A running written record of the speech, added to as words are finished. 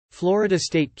Florida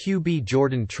State QB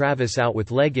Jordan Travis out with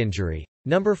leg injury.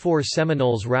 Number 4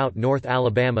 Seminoles rout North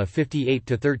Alabama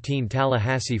 58-13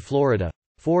 Tallahassee, Florida.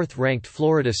 4th-ranked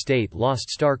Florida State lost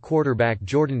star quarterback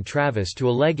Jordan Travis to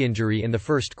a leg injury in the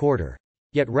first quarter,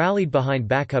 yet rallied behind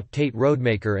backup Tate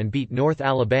Rodemaker and beat North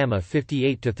Alabama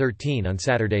 58-13 on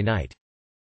Saturday night.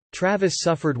 Travis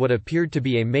suffered what appeared to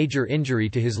be a major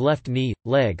injury to his left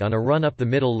leg on a run up the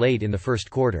middle late in the first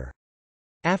quarter.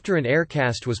 After an air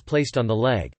cast was placed on the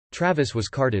leg, Travis was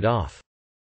carted off.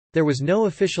 There was no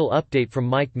official update from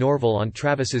Mike Norvell on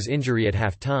Travis's injury at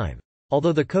halftime,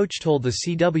 although the coach told the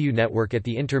CW network at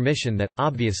the intermission that,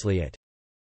 obviously it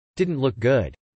didn't look good.